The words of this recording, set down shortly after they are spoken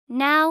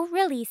now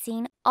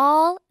releasing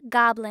all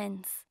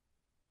goblins.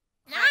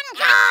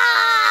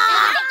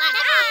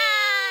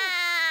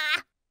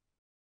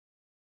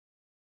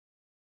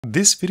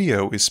 This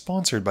video is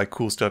sponsored by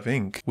Cool Stuff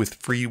Inc. with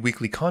free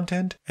weekly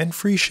content and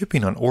free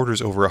shipping on orders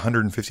over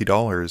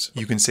 $150.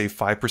 You can save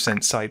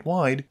 5%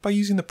 site-wide by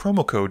using the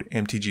promo code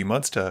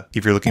MTGMudsta.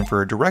 If you're looking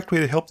for a direct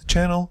way to help the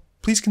channel,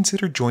 please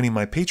consider joining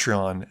my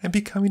Patreon and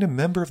becoming a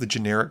member of the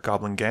generic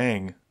Goblin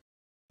Gang.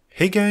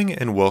 Hey gang,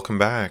 and welcome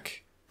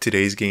back.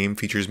 Today's game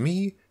features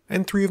me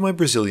and 3 of my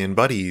Brazilian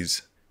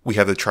buddies. We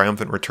have the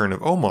triumphant return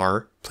of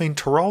Omar, playing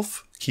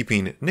Toralf,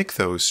 keeping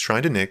Nykthos,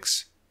 Shrine to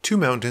Nyx, 2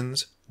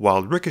 Mountains,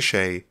 Wild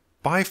Ricochet,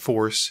 By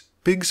Force,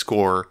 Big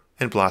Score,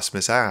 and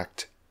Blasphemous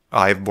Act.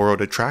 I've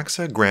borrowed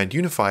Atraxa, Grand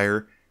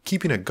Unifier,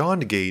 keeping a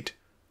Gond Gate,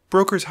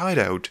 Broker's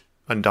Hideout,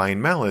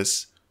 Undying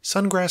Malice,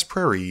 Sungrass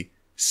Prairie,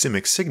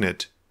 Simic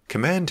Signet,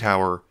 Command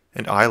Tower,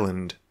 and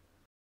Island.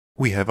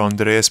 We have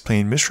Andreas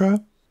playing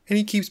Mishra, and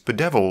he keeps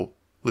Bedevil,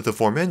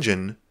 Lithoform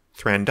Engine,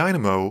 Thran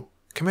Dynamo,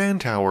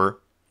 Command Tower,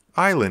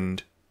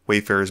 Island,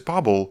 Wayfarer's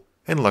Bauble,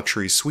 and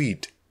Luxury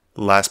Suite.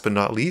 Last but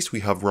not least,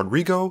 we have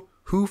Rodrigo,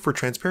 who, for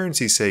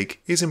transparency's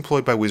sake, is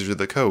employed by Wizards of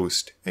the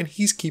Coast, and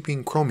he's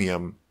keeping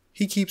Chromium.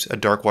 He keeps a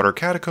Darkwater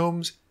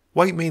Catacombs,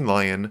 White Mane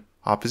Lion,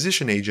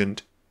 Opposition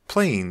Agent,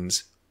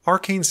 Plains,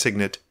 Arcane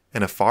Signet,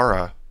 and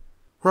Afara.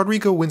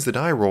 Rodrigo wins the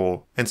die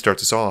roll and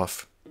starts us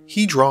off.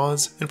 He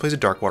draws and plays a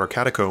Darkwater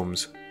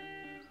Catacombs.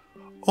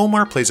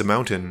 Omar plays a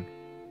Mountain.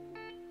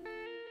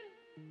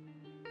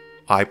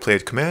 I play a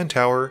Command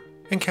Tower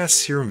and cast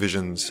Serum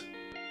Visions.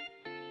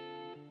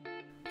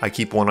 I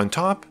keep one on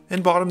top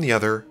and bottom the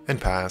other and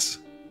pass.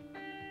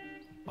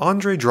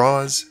 Andre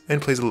draws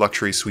and plays a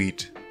Luxury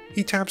Suite.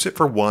 He taps it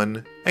for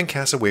 1 and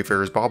casts a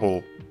Wayfarer's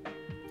Bauble.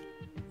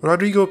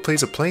 Rodrigo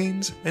plays a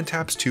Plains and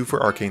taps 2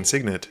 for Arcane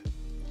Signet.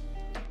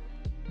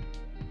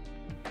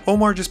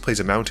 Omar just plays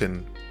a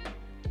Mountain.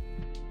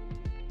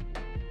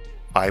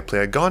 I play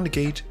a Gond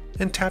Gate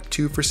and tap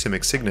 2 for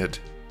Simic Signet.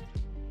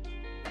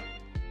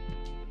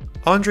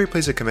 Andre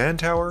plays a Command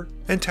Tower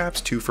and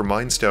taps 2 for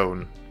Mind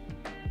Stone.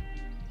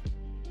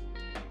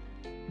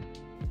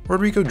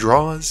 Rodrigo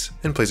draws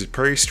and plays a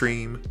Prairie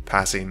Stream,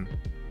 passing.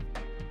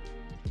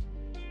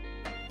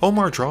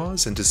 Omar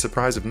draws and, to the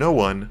surprise of no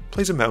one,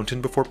 plays a Mountain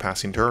before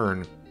passing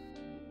turn.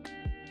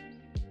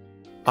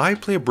 I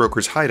play a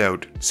Broker's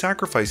Hideout,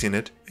 sacrificing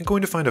it and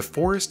going to find a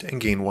forest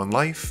and gain 1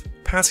 life,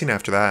 passing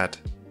after that.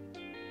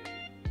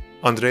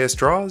 Andreas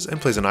draws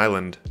and plays an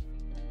Island.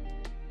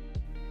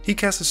 He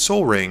casts a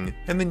Soul Ring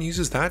and then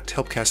uses that to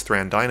help cast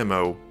Thran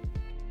Dynamo.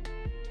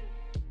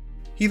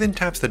 He then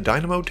taps the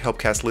Dynamo to help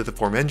cast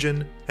Lithoform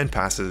Engine and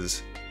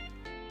passes.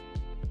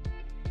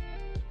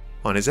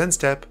 On his end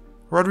step,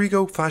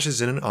 Rodrigo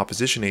flashes in an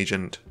Opposition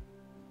Agent.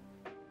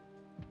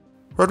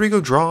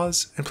 Rodrigo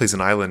draws and plays an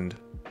Island.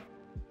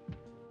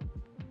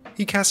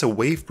 He casts a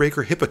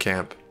Wavebreaker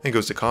Hippocamp and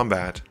goes to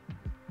combat.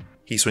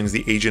 He swings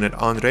the Agent at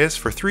Andreas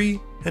for 3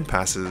 and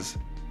passes.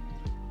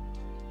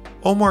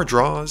 Omar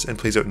draws and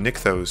plays out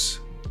Nykthos.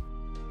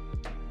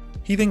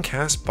 He then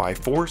casts By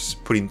Force,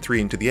 putting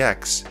 3 into the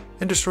X,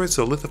 and destroys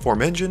the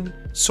Lithoform Engine,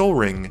 Soul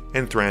Ring,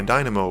 and Thran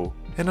Dynamo,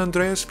 and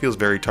Andreas feels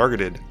very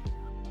targeted.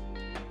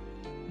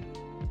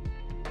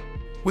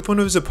 With one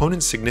of his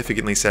opponents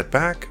significantly set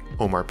back,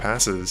 Omar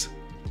passes.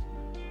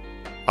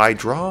 I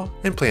draw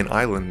and play an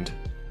Island.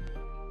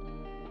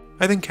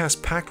 I then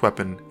cast Pact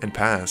Weapon and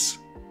pass.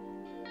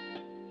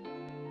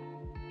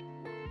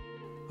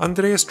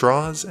 Andreas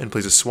draws and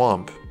plays a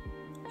Swamp.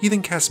 He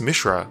then casts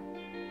Mishra.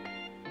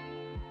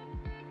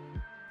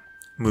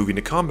 Moving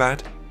to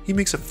combat, he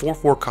makes a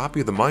 4/4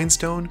 copy of the Mind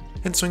Stone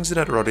and swings it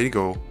at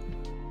Rodrigo.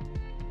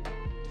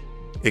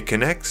 It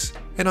connects,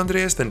 and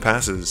Andreas then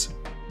passes.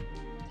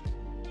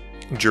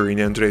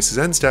 During Andreas'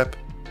 end step,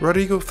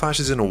 Rodrigo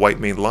flashes in a White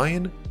Mane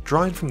Lion,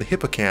 drawing from the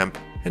Hippocamp,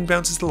 and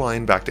bounces the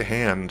lion back to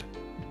hand.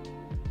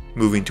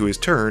 Moving to his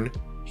turn,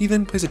 he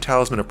then plays a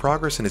Talisman of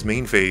Progress in his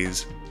main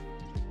phase.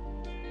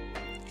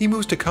 He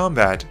moves to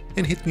combat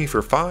and hits me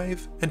for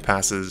 5 and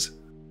passes.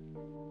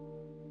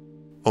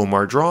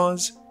 Omar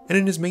draws, and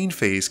in his main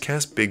phase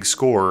casts Big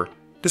Score,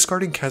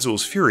 discarding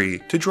Kazuel's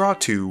Fury to draw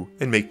 2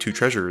 and make 2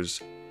 treasures.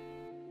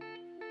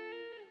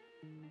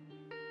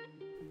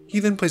 He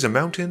then plays a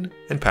Mountain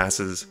and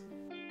passes.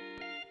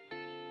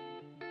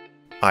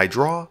 I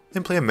draw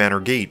and play a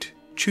Manor Gate,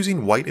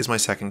 choosing white as my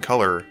second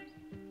color.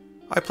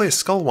 I play a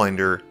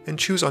Skullwinder and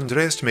choose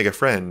Andreas to make a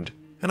friend,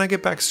 and I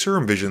get back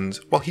Serum Visions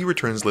while he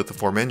returns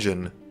Lithoform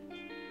Engine.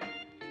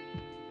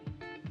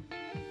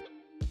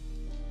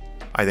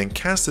 I then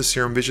cast the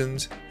Serum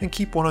Visions and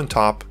keep one on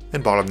top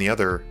and bottom the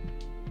other.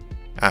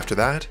 After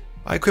that,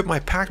 I equip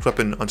my Pact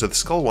Weapon onto the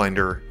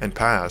Skullwinder and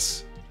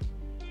pass.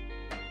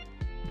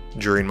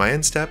 During my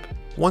end step,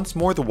 once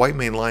more the White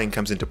Mane Lion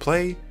comes into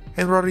play,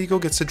 and Rodrigo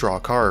gets to draw a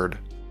card.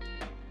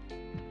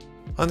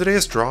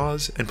 Andreas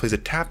draws and plays a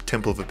tapped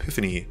Temple of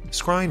Epiphany,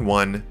 scrying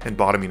 1 and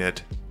bottoming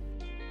it.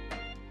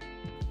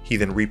 He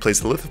then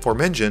replays the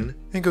Lithoform Engine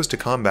and goes to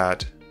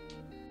combat.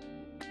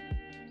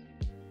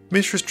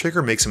 Mishra's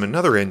trigger makes him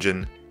another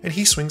engine, and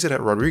he swings it at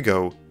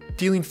Rodrigo,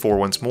 dealing 4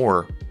 once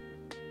more.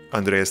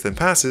 Andreas then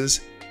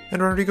passes,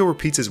 and Rodrigo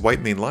repeats his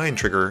white main lion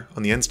trigger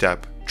on the end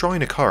step,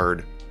 drawing a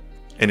card.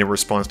 And in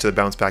response to the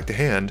bounce back to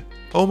hand,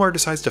 Omar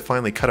decides to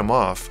finally cut him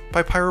off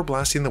by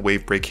pyroblasting the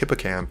Wavebreak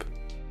Hippocamp.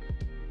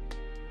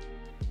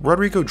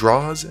 Rodrigo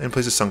draws and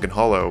plays a Sunken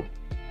Hollow.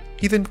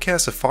 He then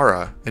casts a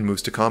Farah and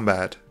moves to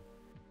combat.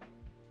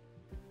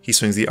 He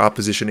swings the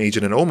opposition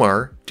agent at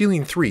Omar,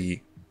 dealing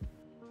 3.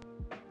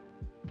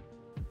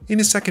 In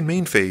his second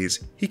main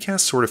phase, he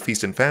casts Sword of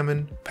Feast and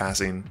Famine,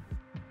 passing.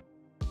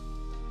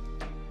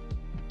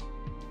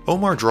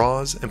 Omar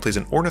draws and plays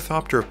an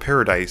Ornithopter of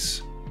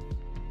Paradise.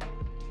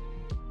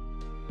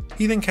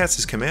 He then casts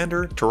his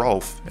commander,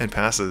 Toralf, and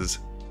passes.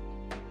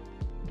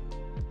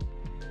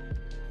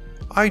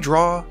 I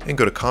draw and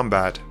go to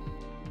combat.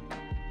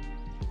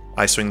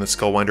 I swing the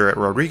Skullwinder at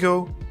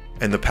Rodrigo,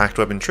 and the Pact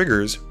Weapon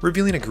triggers,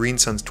 revealing a Green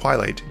Sun's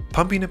Twilight,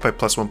 pumping it by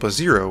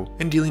 +1/+0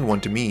 and dealing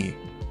 1 to me.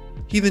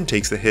 He then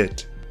takes the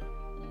hit.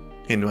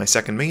 In my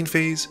second main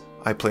phase,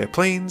 I play a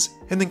Plains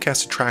and then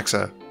cast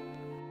Atraxa.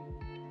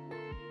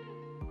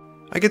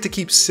 I get to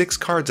keep 6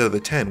 cards out of the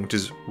 10, which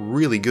is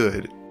really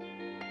good.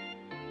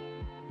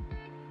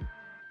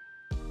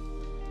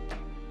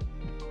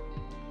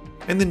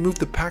 And then move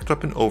the Pact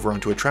Weapon over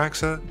onto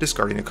Atraxa,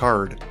 discarding a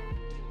card.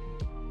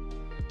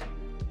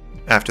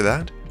 After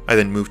that, I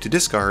then move to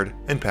discard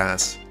and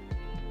pass.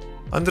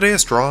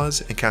 Andreas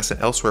draws and casts an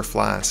Elsewhere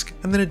Flask,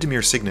 and then a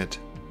Dimir Signet.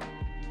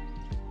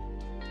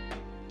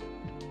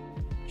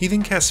 He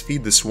then casts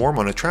Feed the Swarm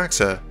on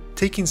Atraxa,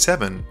 taking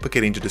 7 but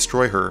getting to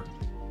destroy her.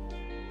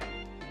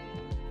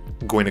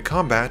 Going to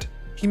combat,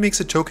 he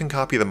makes a token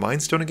copy of the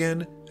Mind Stone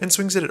again and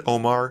swings it at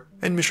Omar,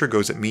 and Mishra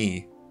goes at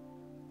me.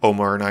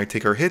 Omar and I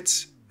take our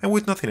hits, and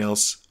with nothing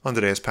else,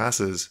 Andreas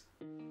passes.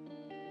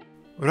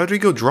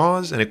 Rodrigo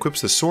draws and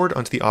equips the sword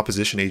onto the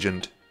opposition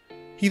agent.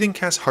 He then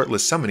casts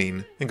Heartless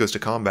Summoning and goes to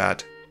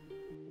combat.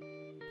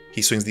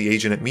 He swings the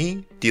agent at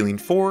me, dealing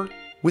 4.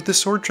 With the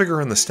sword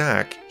trigger on the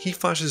stack, he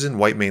flashes in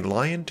White Mane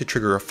Lion to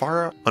trigger a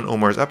Farah on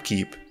Omar's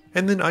upkeep,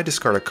 and then I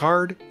discard a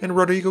card, and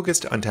Rodrigo gets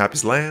to untap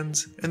his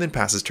lands, and then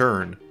pass his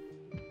turn.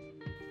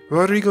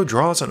 Rodrigo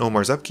draws on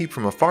Omar's upkeep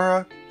from a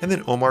Farah, and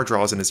then Omar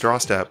draws in his draw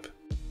step.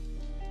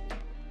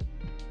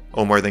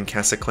 Omar then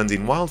casts a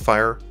Cleansing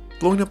Wildfire,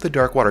 blowing up the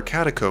Darkwater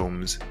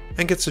Catacombs,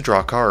 and gets to draw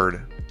a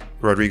card.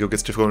 Rodrigo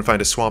gets to go and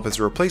find a swamp as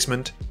a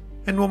replacement,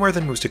 and Omar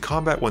then moves to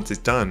combat once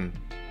it's done.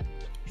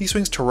 He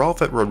swings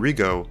Toralf at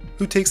Rodrigo,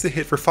 who takes the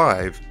hit for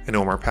 5, and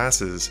Omar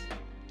passes.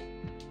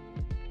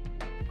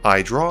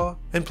 I draw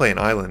and play an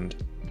island.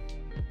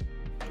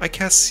 I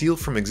cast Seal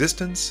from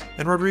Existence,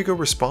 and Rodrigo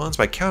responds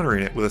by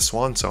countering it with a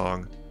Swan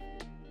Song.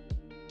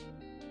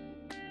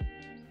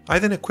 I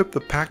then equip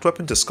the Pact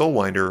Weapon to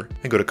Skullwinder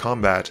and go to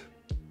combat.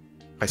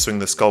 I swing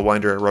the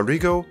Skullwinder at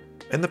Rodrigo,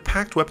 and the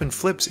Pact Weapon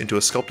flips into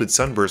a Sculpted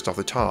Sunburst off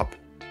the top,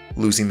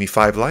 losing me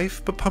 5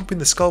 life but pumping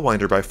the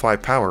Skullwinder by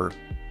 5 power.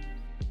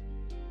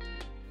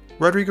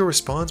 Rodrigo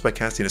responds by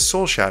casting a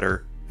Soul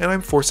Shatter, and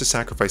I'm forced to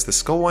sacrifice the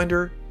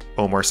Skullwinder,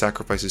 Omar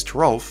sacrifices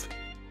Toralf,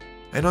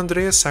 and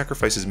Andreas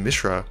sacrifices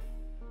Mishra.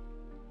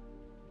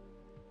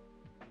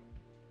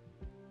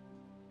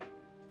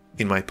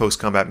 In my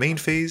post-combat main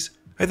phase,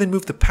 I then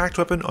move the Pact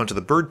Weapon onto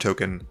the Bird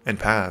token and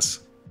pass.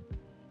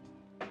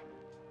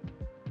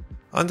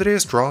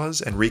 Andreas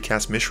draws and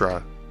recasts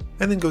Mishra,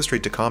 and then goes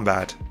straight to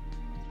combat.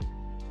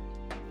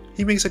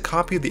 He makes a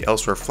copy of the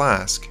Elsewhere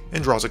Flask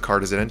and draws a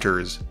card as it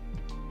enters.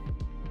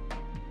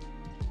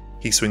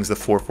 He swings the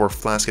 4/4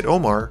 Flask at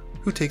Omar,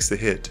 who takes the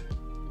hit.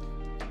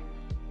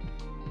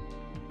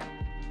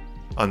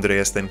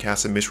 Andreas then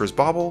casts a Mishra's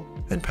Bauble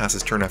and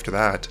passes turn after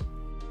that.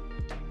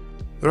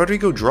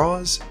 Rodrigo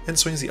draws and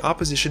swings the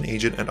opposition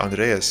agent at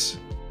Andreas.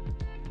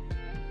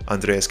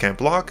 Andreas can't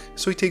block,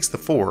 so he takes the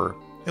 4,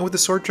 and with the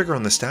sword trigger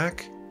on the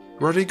stack,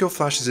 Rodrigo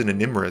flashes in a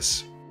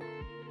Nimrus.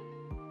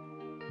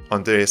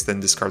 Andreas then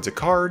discards a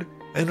card,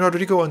 and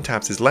Rodrigo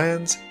untaps his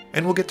lands,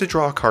 and will get to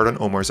draw a card on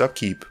Omar's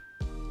upkeep.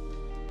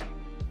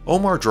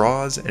 Omar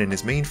draws and in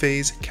his main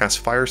phase casts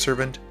Fire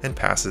Servant and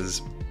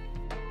passes.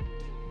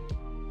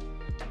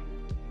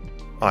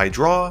 I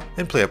draw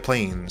and play a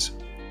Plains.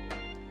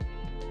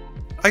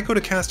 I go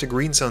to cast a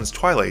Green Sun's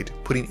Twilight,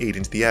 putting 8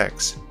 into the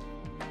X,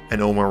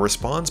 and Omar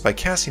responds by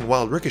casting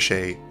Wild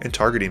Ricochet and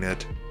targeting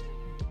it.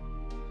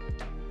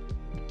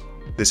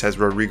 This has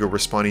Rodrigo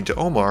responding to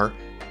Omar,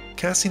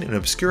 casting an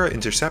Obscura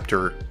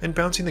Interceptor and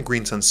bouncing the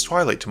Green Sun's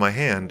Twilight to my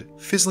hand,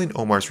 fizzling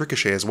Omar's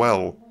Ricochet as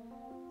well.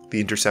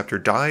 The Interceptor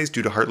dies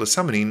due to Heartless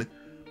Summoning,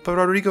 but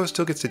Rodrigo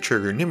still gets to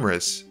trigger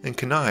Nimrus and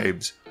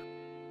Connives.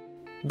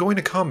 Going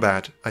to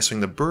combat, I swing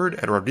the Bird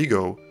at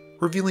Rodrigo,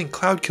 revealing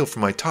Cloudkill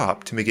from my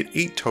top to make it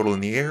 8 total in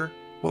the air,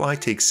 while I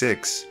take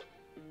 6.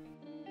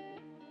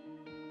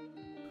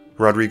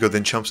 Rodrigo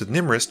then chumps with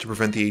Nimrus to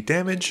prevent the 8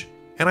 damage,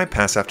 and I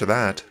pass after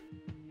that.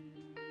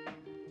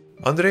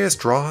 Andreas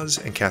draws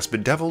and casts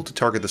Bedevil to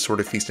target the Sword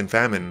of Feast and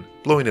Famine,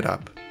 blowing it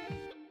up.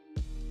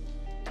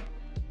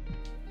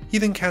 He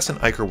then casts an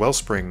Ichor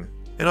Wellspring,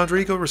 and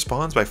Rodrigo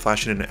responds by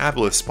flashing an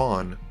Aboleth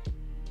Spawn.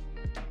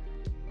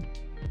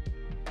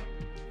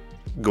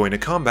 Going to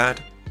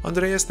combat,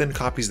 Andreas then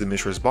copies the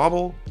Mishra's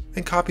bauble,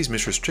 and copies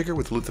Mishra's trigger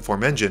with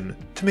Lithiform Engine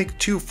to make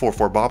two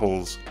 4/4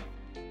 baubles.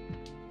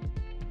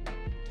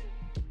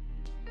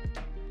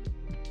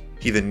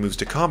 He then moves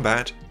to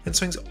combat and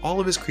swings all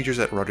of his creatures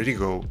at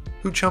Rodrigo,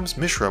 who chumps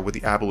Mishra with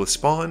the Aboleth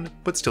spawn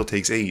but still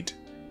takes 8.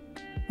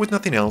 With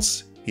nothing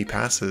else, he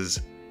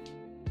passes.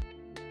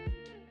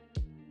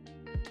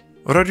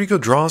 Rodrigo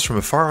draws from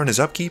afar on his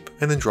upkeep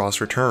and then draws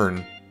for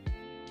turn.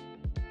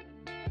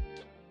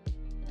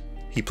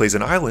 He plays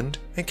an island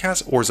and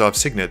casts Orzhov's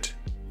Signet.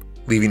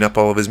 Leaving up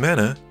all of his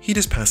mana, he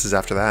just passes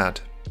after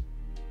that.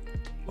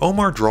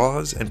 Omar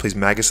draws and plays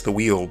Magus the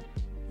Wheel.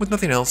 With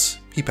nothing else,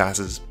 he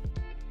passes.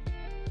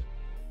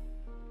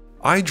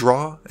 I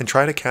draw and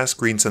try to cast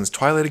Green Sun's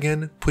Twilight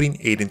again, putting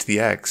 8 into the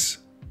X.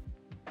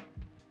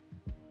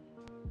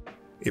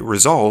 It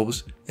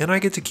resolves, and I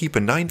get to keep a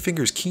 9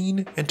 Fingers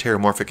Keen and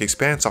Terramorphic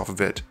Expanse off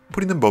of it,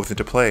 putting them both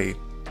into play.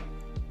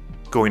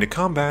 Going to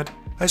combat,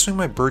 I swing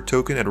my bird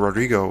token at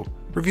Rodrigo,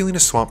 revealing a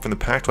swamp from the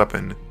Pact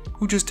Weapon,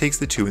 who just takes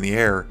the 2 in the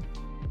air.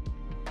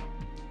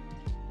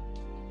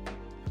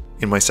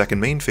 In my second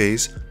main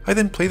phase, I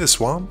then play the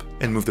swamp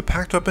and move the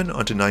Pact Weapon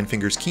onto 9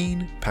 Fingers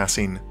Keen,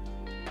 passing.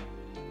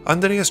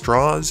 Andreas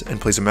draws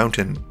and plays a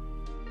mountain.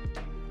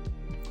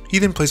 He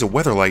then plays a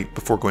Weatherlight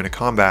before going to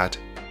combat.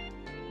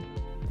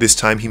 This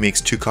time he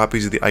makes 2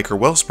 copies of the Ichor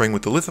Wellspring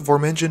with the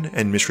Lithiform Engine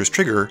and Mishra's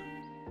trigger,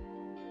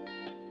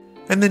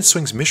 and then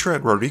swings Mishra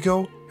at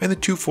Rodrigo and the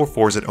 2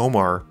 4/4s at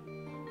Omar.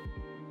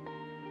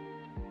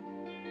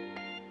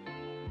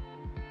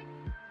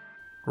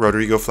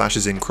 Rodrigo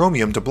flashes in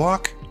Chromium to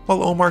block,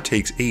 while Omar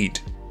takes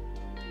 8.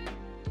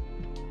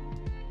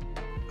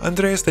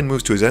 Andreas then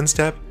moves to his end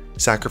step,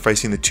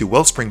 sacrificing the 2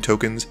 Wellspring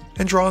tokens,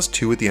 and draws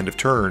 2 at the end of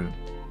turn.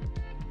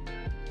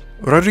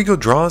 Rodrigo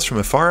draws from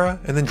Afara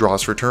and then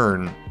draws for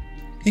turn.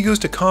 He goes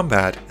to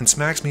combat and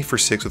smacks me for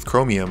 6 with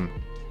Chromium.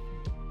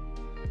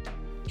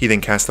 He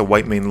then casts the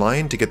White Mane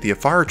Lion to get the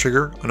Afara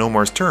trigger on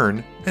Omar's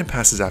turn and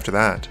passes after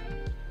that.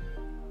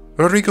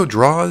 Rodrigo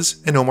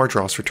draws and Omar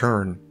draws for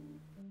turn.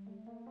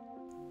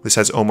 This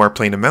has Omar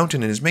playing a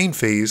mountain in his main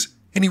phase,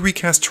 and he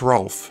recasts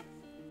Toralf.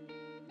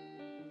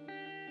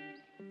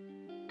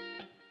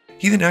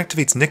 He then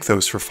activates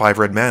Nykthos for 5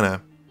 red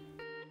mana.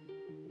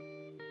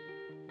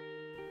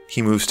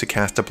 He moves to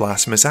cast a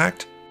Blasphemous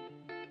Act,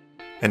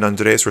 and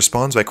Andreas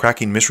responds by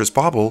cracking Mishra's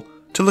Bauble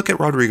to look at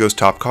Rodrigo's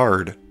top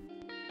card.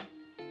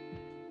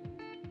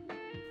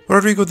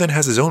 Rodrigo then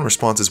has his own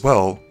response as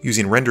well,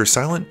 using Render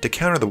Silent to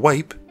counter the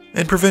wipe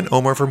and prevent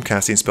Omar from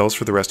casting spells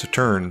for the rest of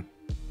turn.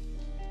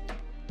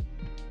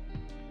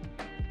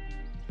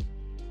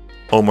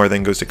 Omar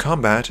then goes to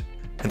combat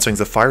and swings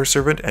the Fire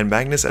Servant and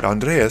Magnus at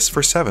Andreas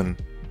for 7.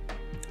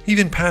 He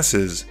then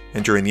passes,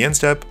 and during the end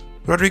step,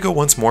 Rodrigo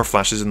once more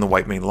flashes in the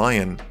White Mane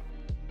Lion.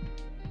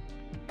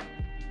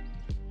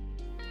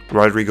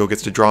 Rodrigo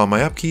gets to draw on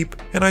my upkeep,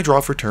 and I draw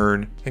for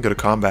turn and go to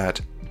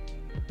combat.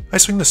 I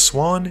swing the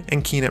Swan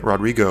and Keen at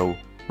Rodrigo,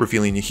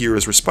 revealing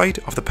Yahira's Respite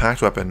off the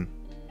Pact Weapon.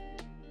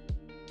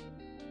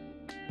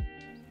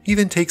 He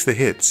then takes the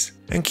hits,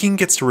 and Keen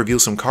gets to reveal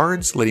some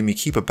cards, letting me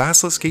keep a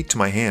Basilisk Gate to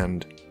my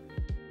hand.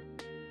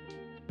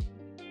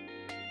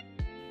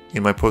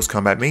 In my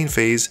post-combat main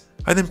phase,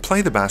 I then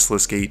play the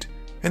Basilisk Gate,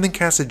 and then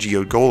cast a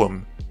Geode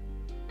Golem.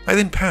 I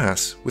then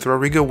pass, with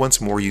Rodrigo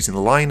once more using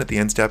the Lion at the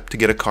end step to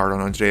get a card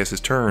on Andreas'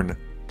 turn.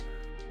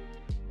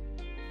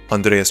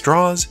 Andreas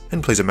draws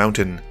and plays a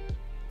Mountain.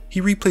 He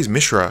replays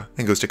Mishra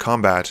and goes to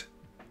combat.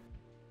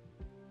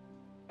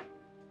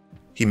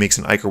 He makes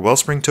an Ichor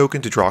Wellspring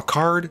token to draw a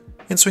card,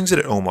 and swings it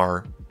at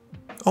Omar.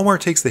 Omar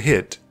takes the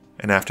hit,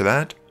 and after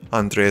that,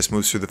 Andreas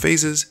moves through the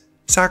phases,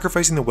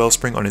 sacrificing the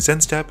Wellspring on his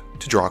end step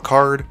to draw a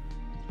card,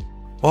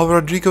 while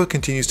Rodrigo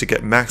continues to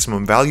get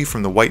maximum value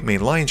from the White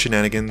Mane Lion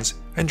shenanigans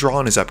and draw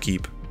on his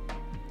upkeep.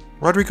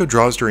 Rodrigo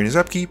draws during his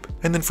upkeep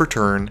and then for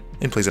turn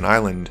and plays an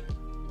island.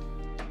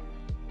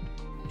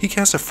 He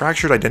casts a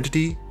Fractured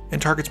Identity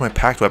and targets my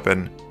Pact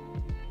Weapon.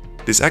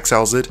 This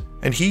exiles it,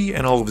 and he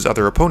and all of his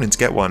other opponents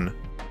get one.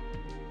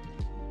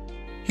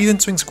 He then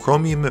swings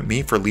Chromium at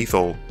me for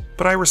lethal,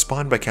 but I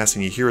respond by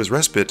casting Yahira's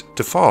Respite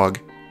to Fog,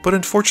 but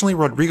unfortunately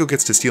Rodrigo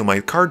gets to steal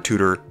my card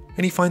tutor,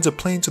 and he finds a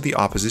Plains with the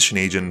Opposition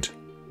Agent.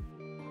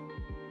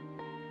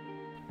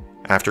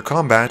 After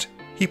combat,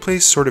 he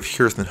plays Sword of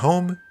Hierothyn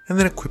Home, and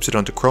then equips it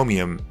onto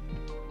Chromium.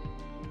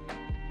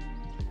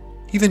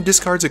 He then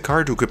discards a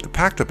card to equip the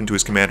Pact Weapon to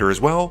his commander as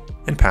well,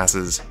 and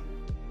passes.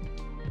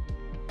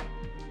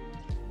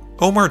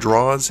 Omar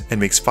draws and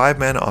makes 5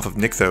 mana off of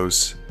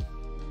Nykthos.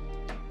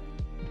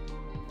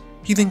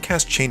 He then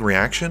casts Chain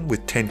Reaction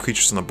with 10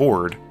 creatures on the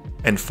board,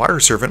 and Fire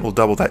Servant will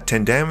double that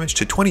 10 damage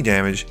to 20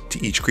 damage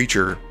to each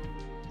creature.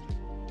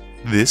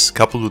 This,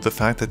 coupled with the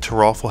fact that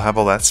Toralf will have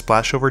all that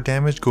splashover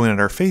damage going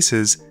at our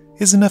faces,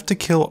 is enough to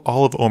kill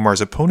all of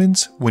Omar's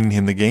opponents, winning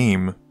him the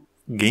game.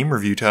 Game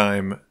review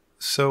time.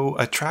 So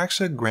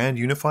Atraxa Grand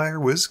Unifier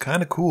was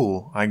kinda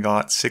cool. I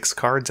got 6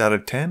 cards out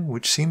of 10,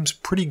 which seems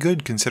pretty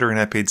good considering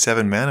I paid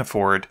 7 mana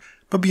for it,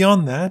 but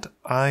beyond that,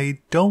 I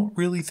don't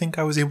really think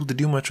I was able to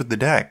do much with the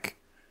deck.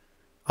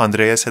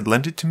 Andreas had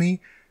lent it to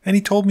me, and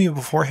he told me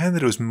beforehand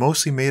that it was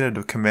mostly made out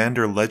of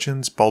Commander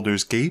Legends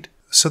Baldur's Gate,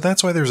 so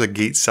that's why there's a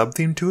Gate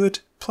sub-theme to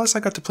it, plus I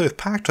got to play with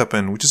Pact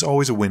Weapon, which is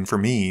always a win for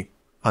me.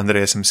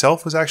 Andreas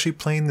himself was actually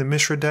playing the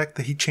Mishra deck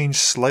that he changed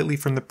slightly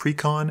from the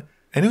pre-con,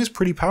 and it was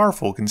pretty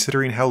powerful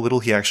considering how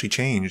little he actually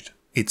changed.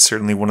 It's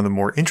certainly one of the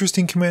more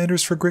interesting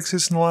commanders for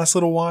Grixis in the last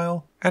little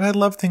while, and I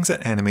love things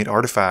that animate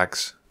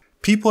artifacts.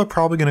 People are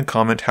probably going to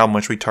comment how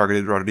much we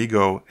targeted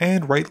Rodrigo,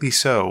 and rightly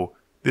so.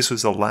 This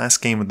was the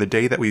last game of the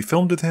day that we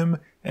filmed with him,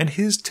 and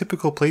his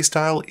typical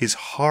playstyle is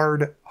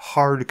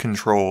hard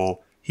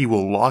control. He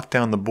will lock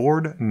down the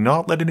board,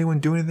 not let anyone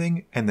do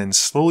anything, and then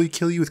slowly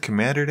kill you with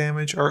commander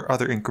damage or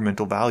other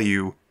incremental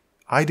value.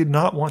 I did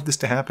not want this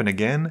to happen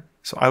again,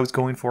 so I was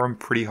going for him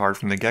pretty hard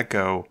from the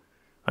get-go.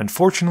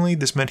 Unfortunately,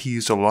 this meant he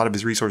used a lot of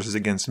his resources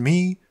against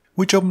me,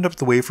 which opened up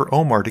the way for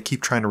Omar to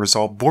keep trying to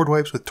resolve board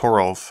wipes with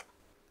Toralf.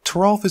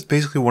 Toralf is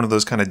basically one of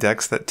those kind of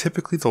decks that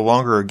typically the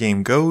longer a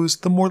game goes,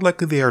 the more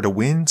likely they are to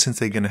win since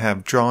they're going to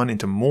have drawn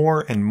into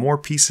more and more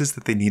pieces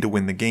that they need to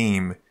win the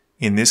game.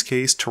 In this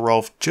case,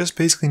 Toralf just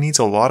basically needs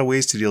a lot of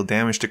ways to deal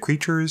damage to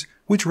creatures,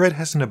 which Red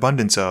has an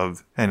abundance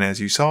of, and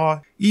as you saw,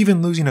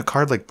 even losing a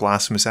card like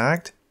Blasphemous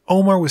Act,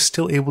 Omar was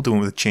still able to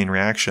win with Chain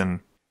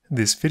Reaction.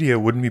 This video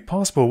wouldn't be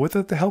possible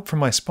without the help from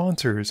my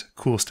sponsors,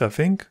 Cool Stuff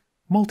Inc.,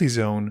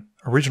 Multizone,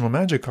 Original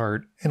Magic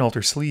Art, and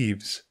Alter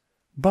Sleeves.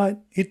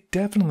 But it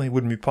definitely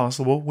wouldn't be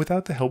possible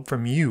without the help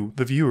from you,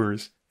 the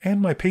viewers,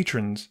 and my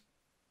patrons.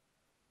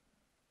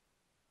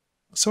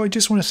 So I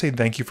just want to say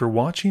thank you for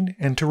watching,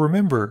 and to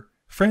remember,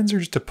 friends are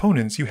just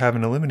opponents you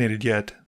haven't eliminated yet.